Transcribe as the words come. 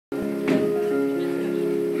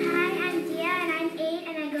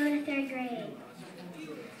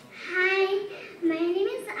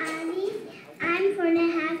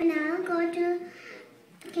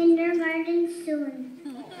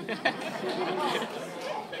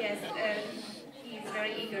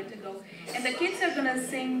eager to go. And the kids are going to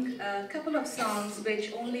sing a couple of songs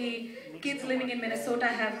which only kids living in Minnesota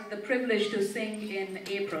have the privilege to sing in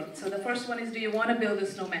April. So the first one is, Do You Want to Build a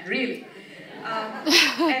Snowman? Really?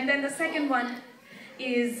 And then the second one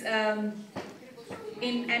is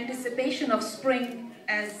in anticipation of spring,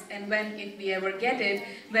 as and when, if we ever get it,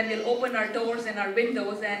 when we'll open our doors and our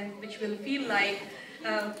windows, and which will feel like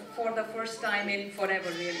for the first time in forever,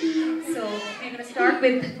 really. So we're going to start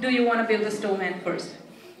with Do You Want to Build a Snowman first.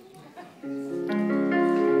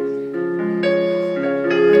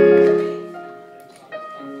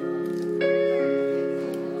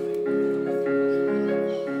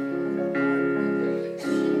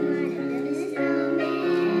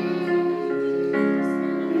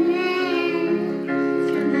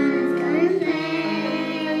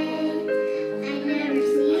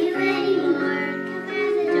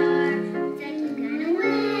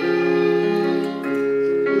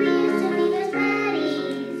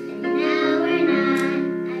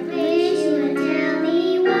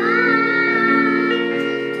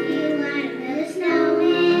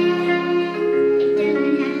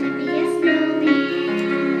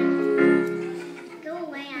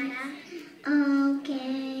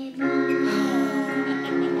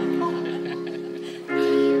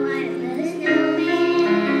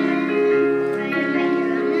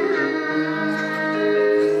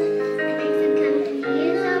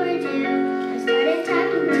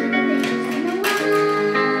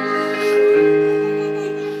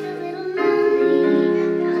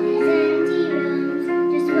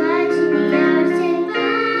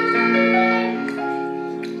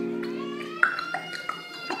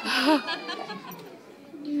 Ha